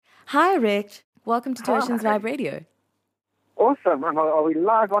Hi, Rich. Welcome to Ocean's Hi. Vibe Radio. Awesome. Are we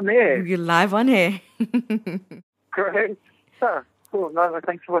live on air? You're live on here. Great. So, cool. No,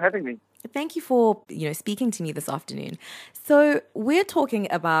 thanks for having me. Thank you for, speaking to me this afternoon. So we're talking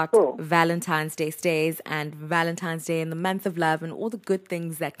about Cool. Valentine's Day stays and Valentine's Day and the month of love and all the good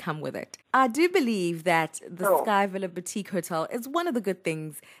things that come with it. I do believe that the Cool. Sky Villa Boutique Hotel is one of the good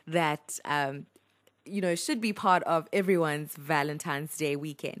things that, should be part of everyone's Valentine's Day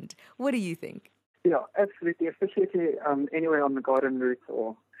weekend. What do you think? Yeah, absolutely. Especially if you're anywhere on the garden route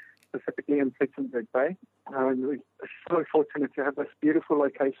or specifically in Plettenberg Bay. We're so fortunate to have this beautiful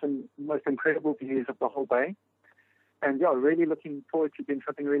location, most incredible views of the whole bay. And yeah, really looking forward to doing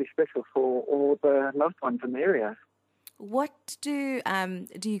something really special for all the loved ones in the area. What do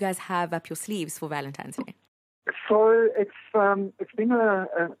you guys have up your sleeves for Valentine's Day? So it's been a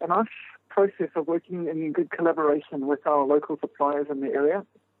nice process of working in good collaboration with our local suppliers in the area,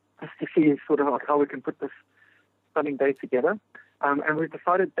 just to see sort of like how we can put this stunning day together. And we've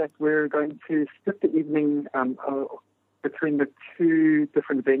decided that we're going to split the evening between the two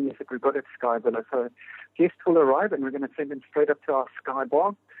different venues that we've got at Sky Villa. So guests will arrive and we're going to send them straight up to our Sky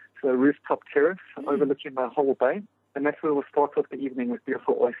Bar, so a rooftop terrace overlooking the whole bay. And that's where we'll start off the evening with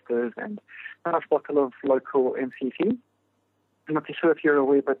beautiful oysters and a nice bottle of local MCC. I'm not too sure if you're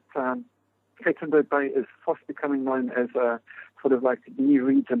aware, but Plettenberg Bay is fast becoming known as a sort of like the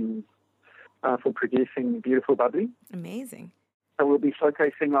region for producing beautiful bubbly. Amazing. So we'll be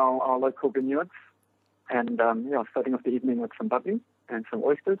showcasing our local vineyards and starting off the evening with some bubbly and some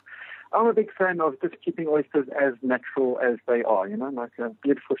oysters. I'm a big fan of just keeping oysters as natural as they are, like a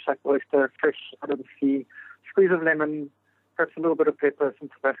beautiful shark oyster, fresh out of the sea, squeeze of lemon, perhaps a little bit of pepper, some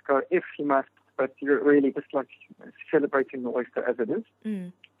Tabasco if you must, but you're really just like celebrating the oyster as it is.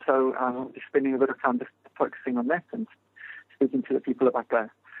 Mm. So I'll be spending a bit of time just focusing on that and speaking to the people about the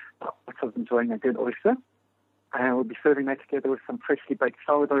of enjoying a good oyster. And we'll be serving that together with some freshly baked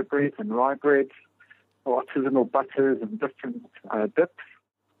sourdough bread and rye bread, or artisanal butters and different dips.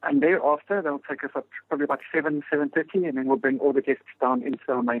 And thereafter, they'll take us up probably about 7:30, and then we'll bring all the guests down into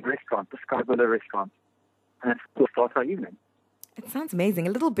our main restaurant, the Sky Villa restaurant. And we'll start our evening. It sounds amazing.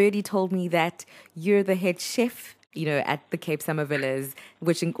 A little birdie told me that you're the head chef, at the Cape Summer Villas,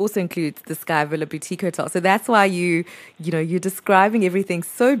 which also includes the Sky Villa Boutique Hotel. So that's why you're describing everything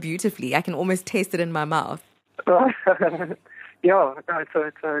so beautifully. I can almost taste it in my mouth. Yeah,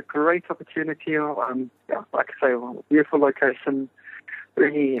 it's a great opportunity. Like I say, beautiful location,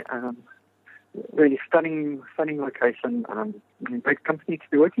 really stunning location. Great company to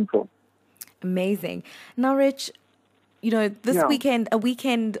be working for. Amazing. Now, Rich, this weekend, a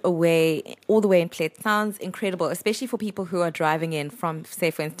weekend away, all the way in Plet, sounds incredible, especially for people who are driving in from, say,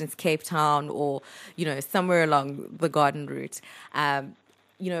 for instance, Cape Town or, somewhere along the garden route.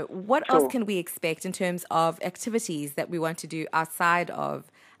 What else can we expect in terms of activities that we want to do outside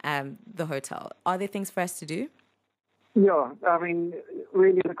of the hotel? Are there things for us to do? Yeah, I mean,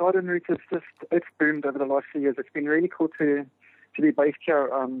 really, the garden route it's boomed over the last few years. It's been really cool to be based here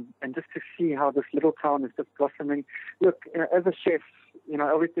and just to see how this little town is just blossoming. Look, as a chef,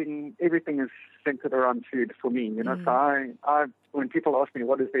 everything is centered around food for me. So I when people ask me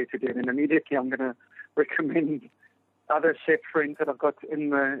what is there to do, then immediately I'm going to recommend other chef friends that I've got in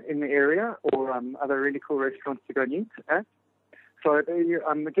the area or other really cool restaurants to go and eat at. So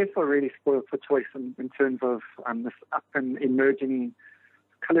the guests are really spoiled for choice in terms of this up and emerging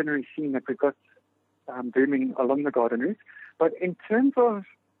culinary scene that we've got booming along the garden route. But in terms of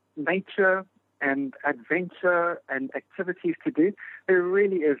nature and adventure and activities to do, there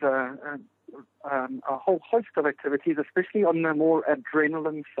really is a whole host of activities, especially on the more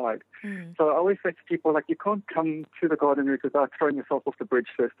adrenaline side. Mm. So I always say to people, you can't come to the garden route without throwing yourself off the bridge,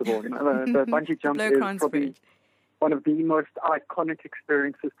 first of all. The bungee jump is probably one of the most iconic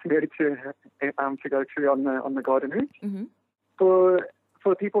experiences to go through on the garden route. Mm-hmm.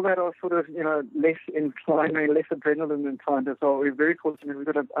 For people that are sort of, less inclined, less adrenaline inclined as well, we're very fortunate. We've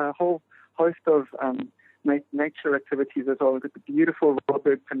got a whole host of nature activities as well. We've got the beautiful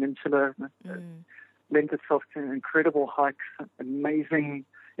Robert Peninsula, lent itself to incredible hikes, amazing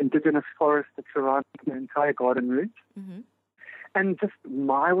indigenous forest that surrounds the entire garden route, and just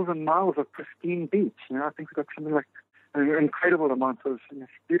miles and miles of pristine beach. I think we've got something like an incredible amount of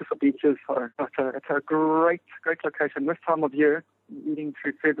beautiful beaches. So it's a great location. This time of year, leading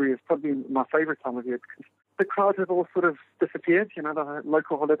through February, is probably my favorite time of year because the crowds have all sort of disappeared. You know, the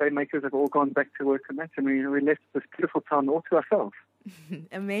local holiday makers have all gone back to work and that, and we left this beautiful town all to ourselves.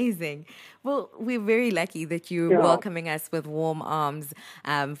 Amazing. Well, we're very lucky that you're welcoming us with warm arms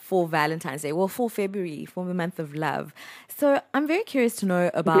for Valentine's Day, well, for February, for the month of love. So I'm very curious to know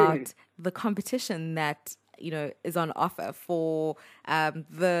about the competition that, you know, is on offer for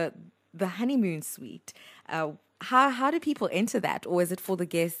the honeymoon suite. How do people enter that? Or is it for the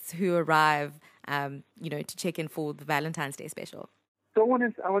guests who arrive, you know, to check in for the Valentine's Day special? So I want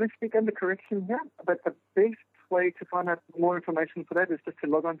to speak under correction here, but the best way to find out more information for that is just to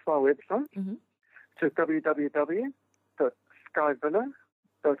log on to our website, to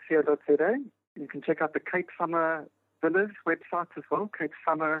www.skyvilla.co.za. You can check out the Cape Summer Villas website as well,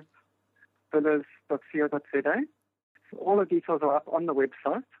 capesummervillas.co.za. So all the details are up on the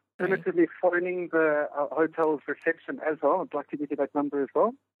website. Alternatively, phoning the hotel's reception as well, I'd like to give you that number as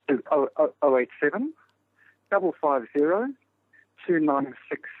well, is 087 550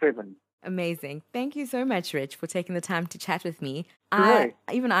 2967. Amazing. Thank you so much, Rich, for taking the time to chat with me. Great.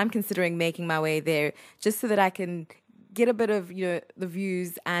 I'm considering making my way there just so that I can get a bit of, you know, the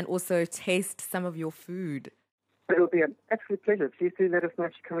views and also taste some of your food. It will be an absolute pleasure. Please do let us know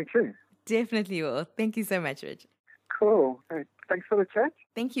if you're coming through. Definitely will. Thank you so much, Rich. Cool. Thanks for the chat.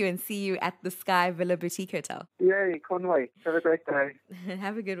 Thank you, and see you at the Sky Villa Boutique Hotel. Yay, Conway. Have a great day.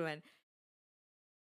 Have a good one.